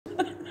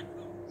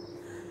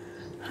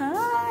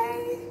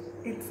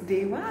It's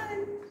day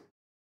one.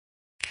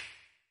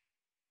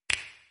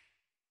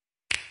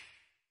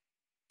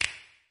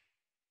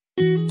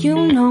 You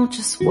know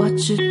just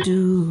what you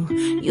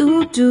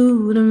do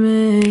to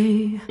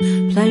me.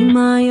 Play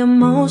my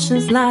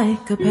emotions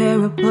like a pair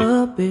of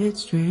puppet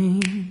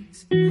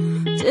strings.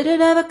 Did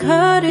it ever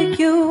occur to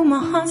you my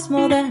heart's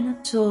more than a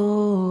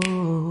toy?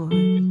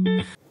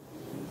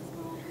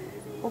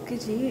 Okay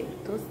जी,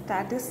 तो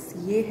status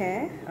ये है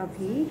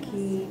अभी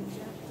कि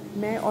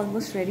मैं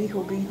almost ready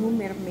हो गई हूँ.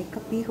 मेरा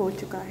मेकअप भी हो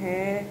चुका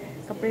है,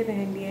 कपड़े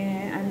पहन लिए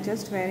हैं. I am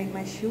just wearing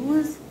my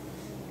shoes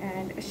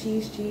and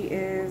Ashish ji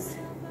is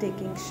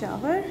taking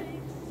shower.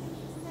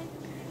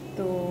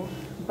 तो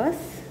बस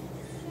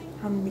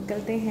हम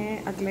निकलते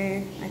हैं अगले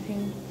आई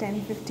थिंक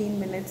 10-15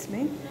 मिनट्स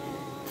में.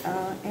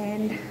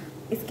 एंड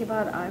इसके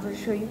बाद I will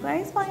show you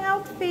guys my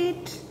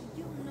outfit.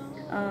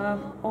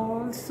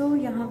 Also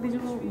यहाँ पे जो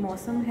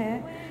मौसम है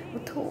वो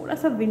थोड़ा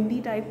सा विंडी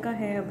टाइप का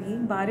है, अभी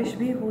बारिश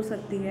भी हो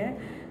सकती है.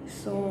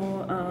 So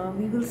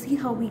we will see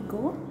how we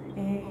go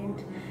and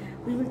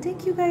we will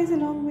take you guys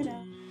along with us.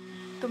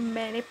 तो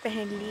मैंने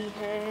पहन ली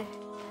है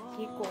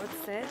ये कोट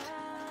सेट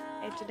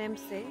H&M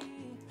से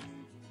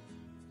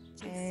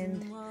एंड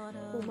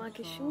पूमा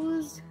के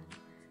शूज़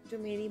जो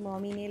मेरी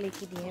मॉमी ने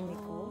लेके दिए हैं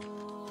मेरे को.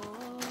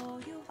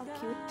 How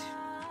cute.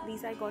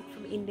 These I got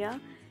from India.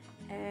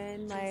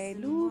 And my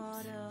loops,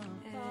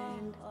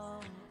 and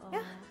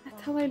yeah,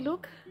 that's how I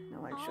look.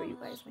 Now I'll show you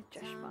guys my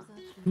chashma.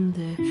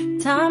 The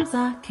times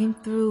I came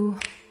through,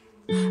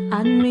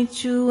 I'd meet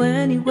you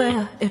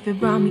anywhere if it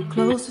brought me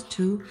closer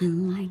to you.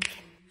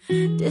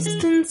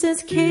 Distance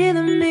is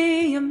killing me,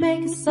 you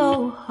make it so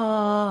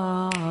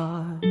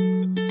hard.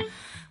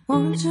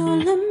 Won't you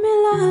let me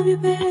love you,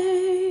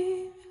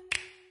 babe?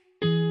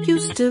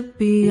 Used to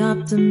be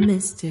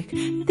optimistic,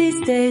 these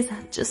days I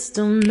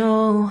just don't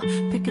know.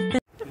 Pick a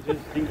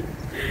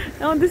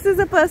Now this is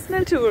a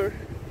personal tour.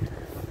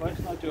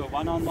 Personal tour,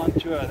 one-on-one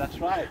tour, that's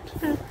right.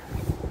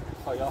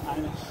 For your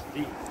Highness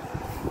D.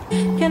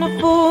 Can't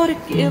afford to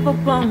give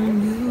up on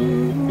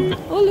you.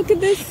 Oh, look at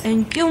this.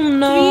 And you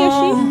know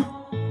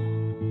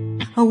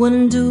I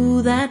wouldn't do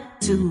that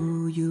to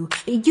you.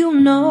 You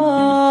know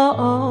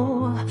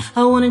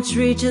I wouldn't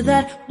treat you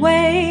that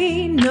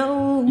way. No,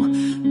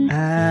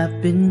 I've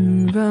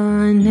been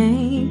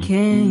running,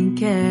 can't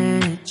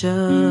catch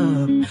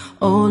up.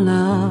 Oh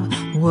love,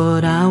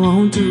 what I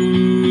won't do.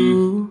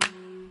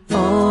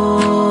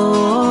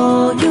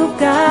 Oh, you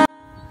got.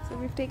 So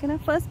we've taken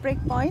our first break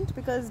point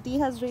because D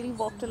has really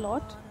walked a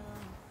lot.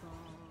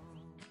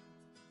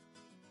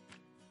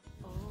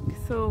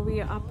 So we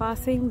are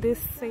passing this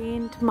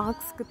Saint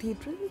Mark's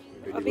Cathedral.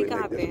 अभी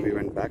कहाँ पे? We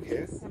went back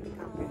here.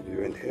 We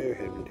went here,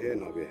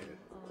 now we're here.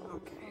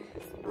 Okay.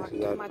 This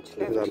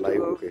is our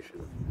live location.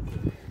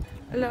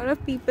 A lot of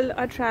people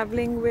are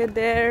traveling with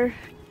their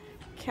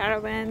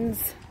caravans.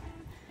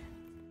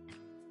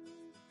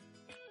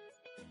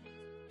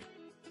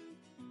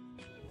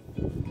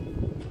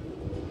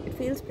 It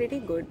feels pretty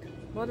good.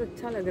 बहुत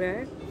अच्छा लग रहा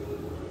है.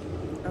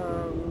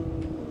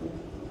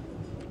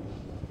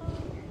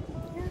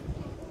 Yeah.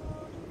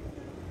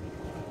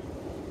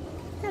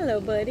 Hello,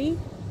 buddy.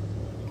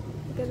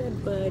 Look at that,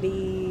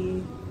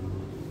 buddy.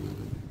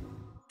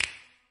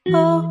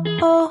 Oh,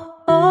 oh,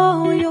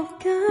 oh, you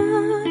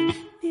got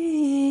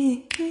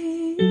me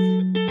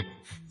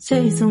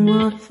chasing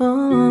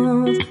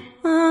waterfalls.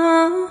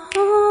 Oh,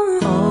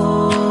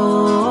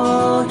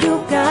 oh, you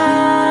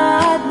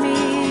got me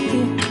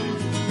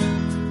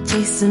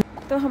chasing.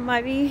 तो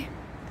हमारी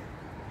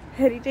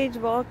heritage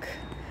walk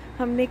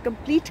हमने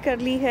complete कर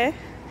ली है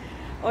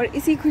और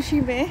इसी खुशी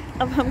में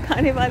अब हम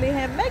खाने वाले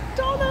हैं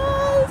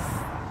मैकडॉनल्ड्स,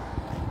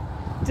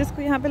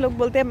 जिसको यहाँ पे लोग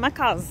बोलते हैं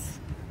मकाज.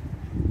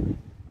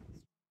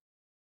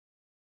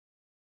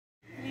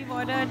 We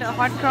ordered a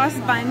hot cross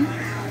bun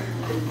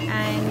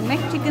and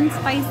McChicken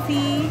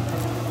spicy,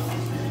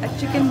 a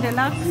chicken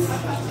deluxe,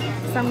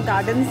 some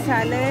garden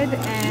salad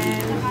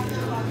and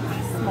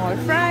small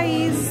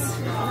fries.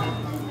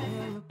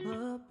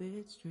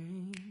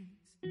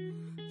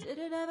 Did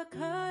it ever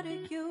occur to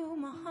you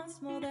my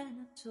heart's more than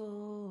a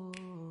toy?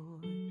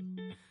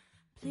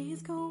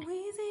 Please go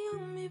easy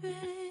on me,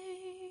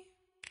 babe.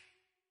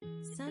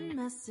 Send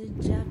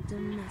message after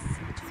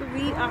message. So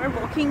we are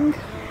walking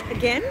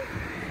again.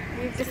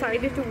 We've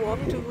decided to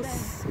walk to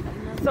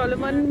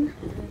Solomon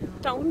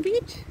Town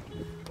Beach.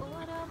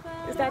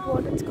 Is that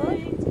what it's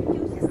called?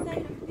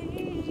 Okay.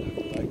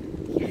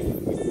 Yes.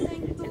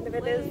 And the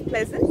weather is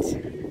pleasant.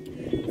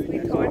 So we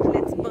thought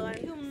let's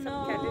burn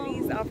some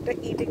calories after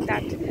eating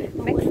that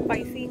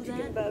McSpicy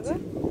chicken burger.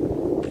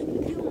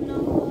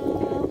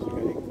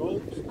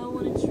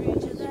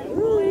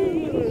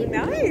 Ooh,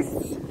 nice.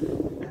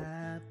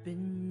 I've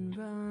been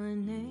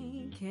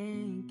running,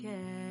 can't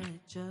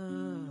catch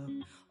up.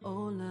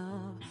 Oh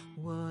love,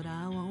 what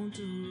I won't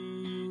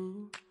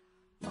do.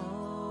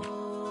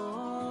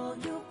 Oh,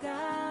 you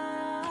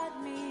got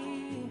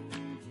me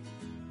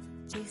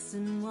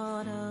chasing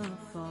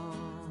waterfall.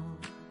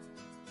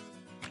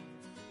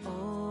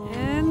 Oh,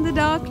 And the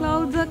dark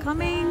clouds are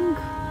coming.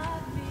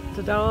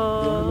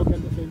 Ta-da! Look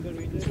at the finger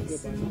reader, the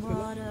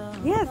binocular.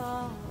 Yes.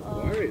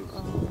 Where is?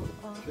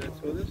 Should I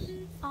throw this?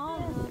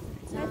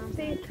 Let's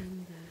take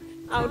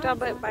out our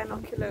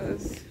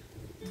binoculars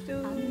to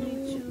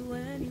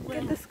look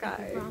at the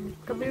sky.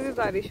 कभी भी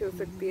बारिश हो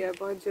सकती है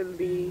बहुत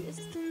जल्दी.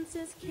 Distance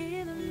is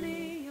killing me,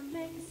 you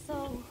make it so.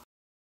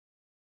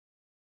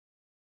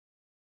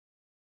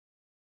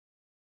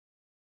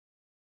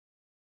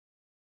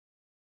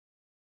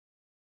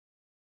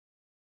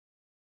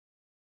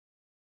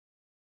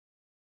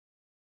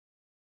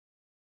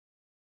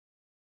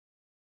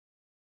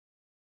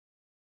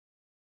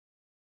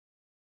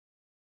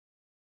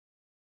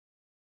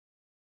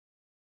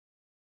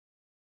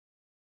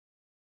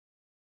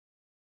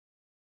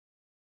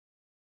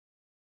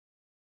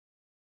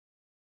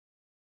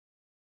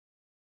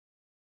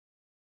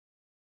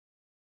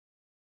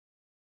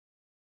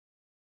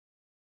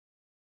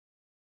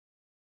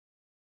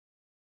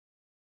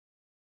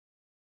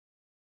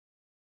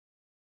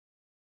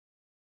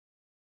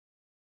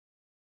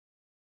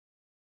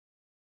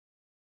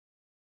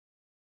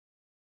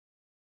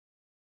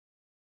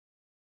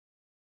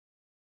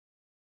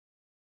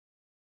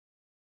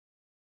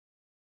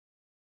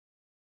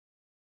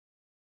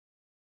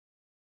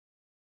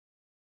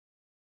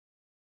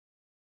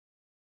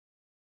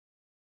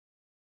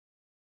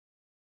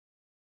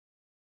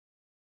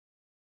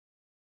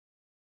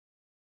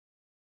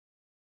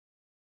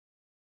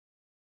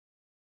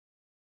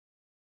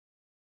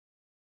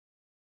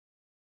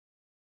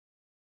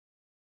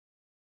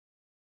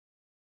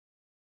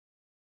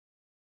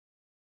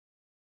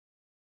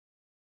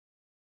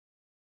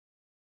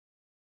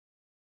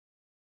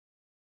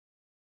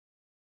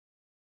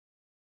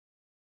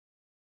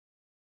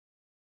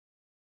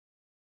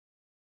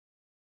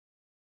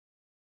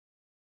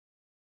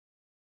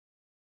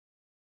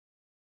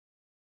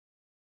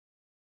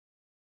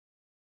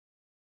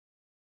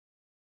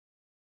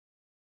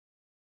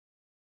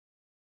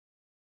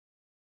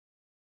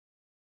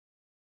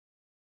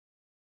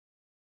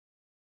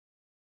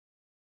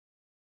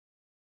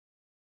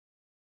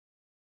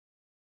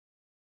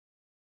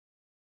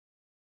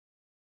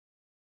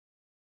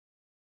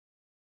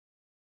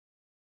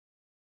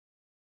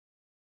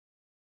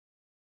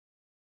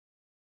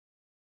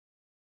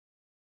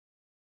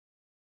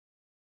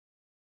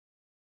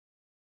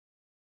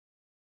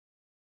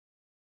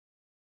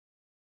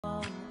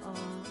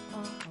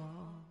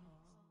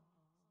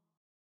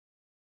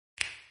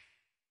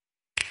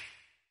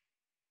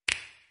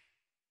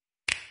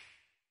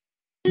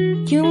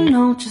 You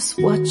know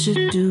just what you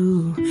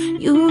do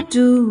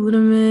to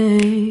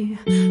me.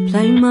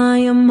 Play my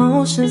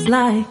emotions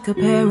like a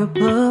pair of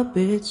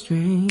puppet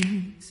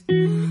strings.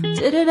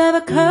 Did it ever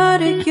occur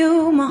to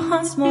you my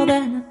heart's more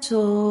than a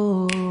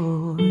toy?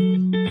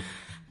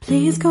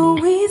 Please go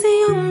easy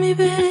on me,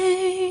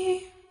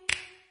 babe.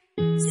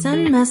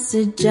 Send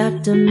message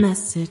after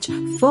message,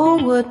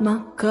 forward my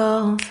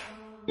calls.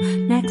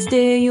 Next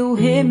day you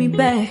hit me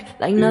back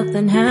like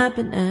nothing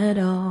happened at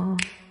all.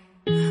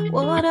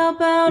 What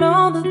about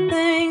all the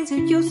things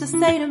you used to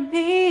say to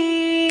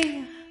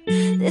me?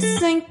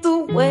 This ain't the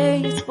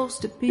way it's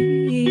supposed to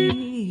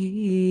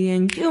be.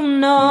 And you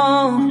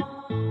know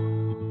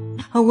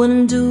I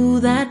wouldn't do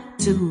that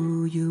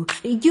to you.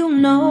 You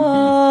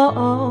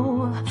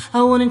know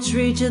I wouldn't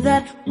treat you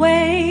that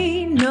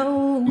way, no.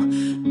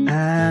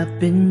 I've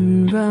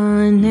been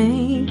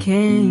running,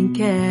 can't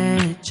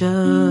catch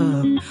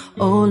up.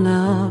 Oh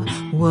love,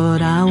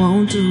 what I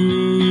won't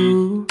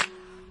do.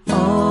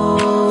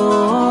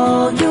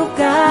 Oh, you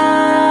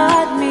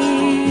got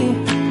me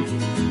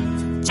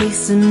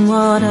chasing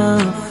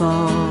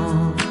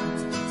waterfalls.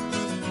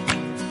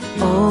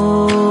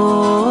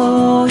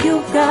 Oh,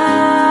 you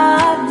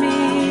got me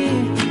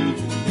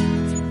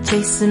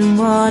chasing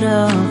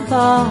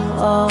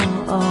waterfalls.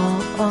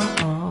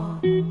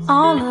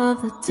 All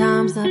of the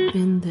times I've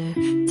been there,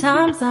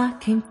 times I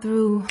came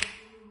through,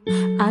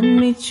 I'd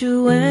meet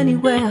you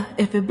anywhere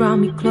if it brought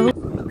me close.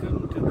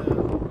 Welcome to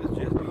the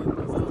jetty.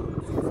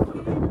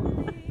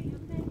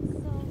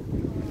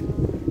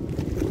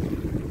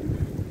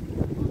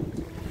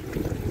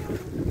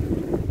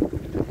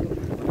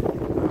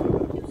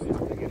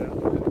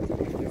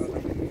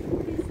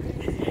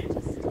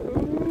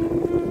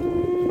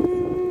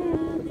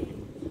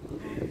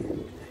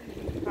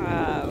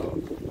 Wow.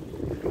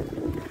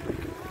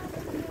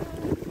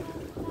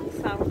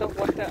 Sound of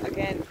water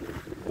again.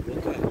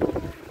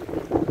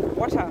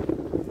 Water.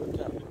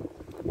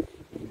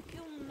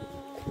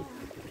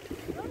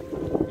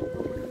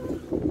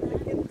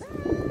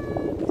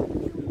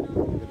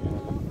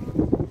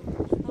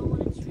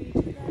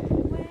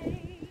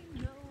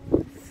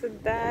 So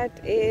that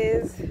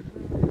is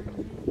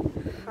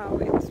how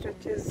it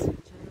stretches.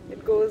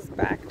 It goes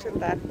back to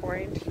that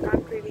point. You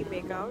can't really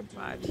make out,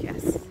 but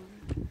yes.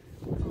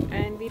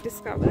 And we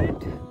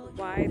discovered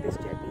why this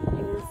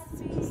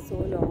jetty is so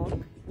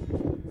long.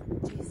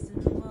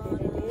 And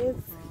it is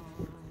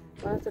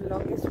one of the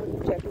longest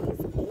running jetties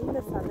in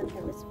the southern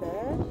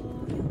hemisphere.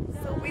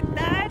 So with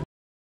that,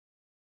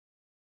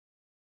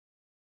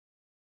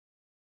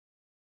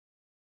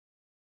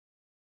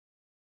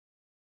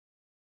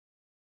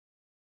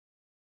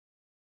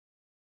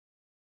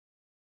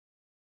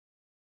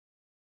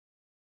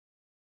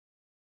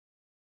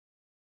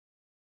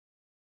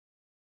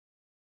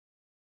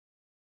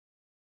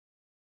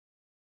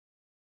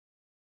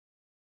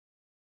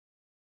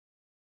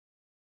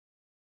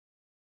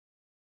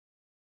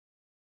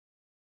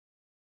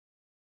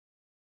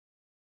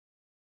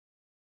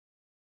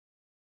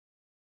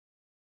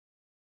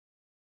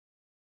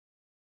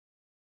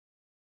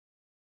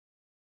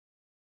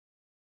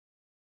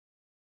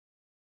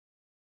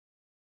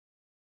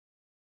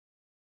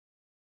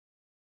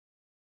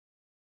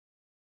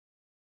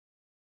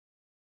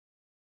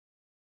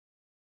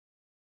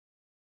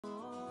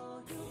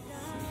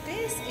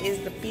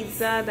 is the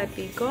pizza that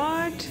we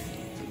got.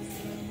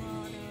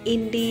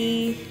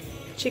 Indie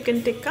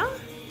chicken tikka.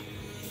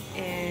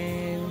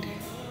 And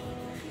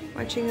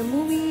watching a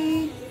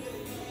movie.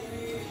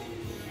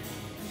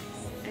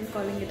 And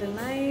calling it a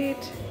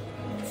night.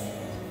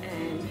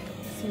 And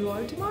see you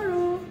all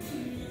tomorrow.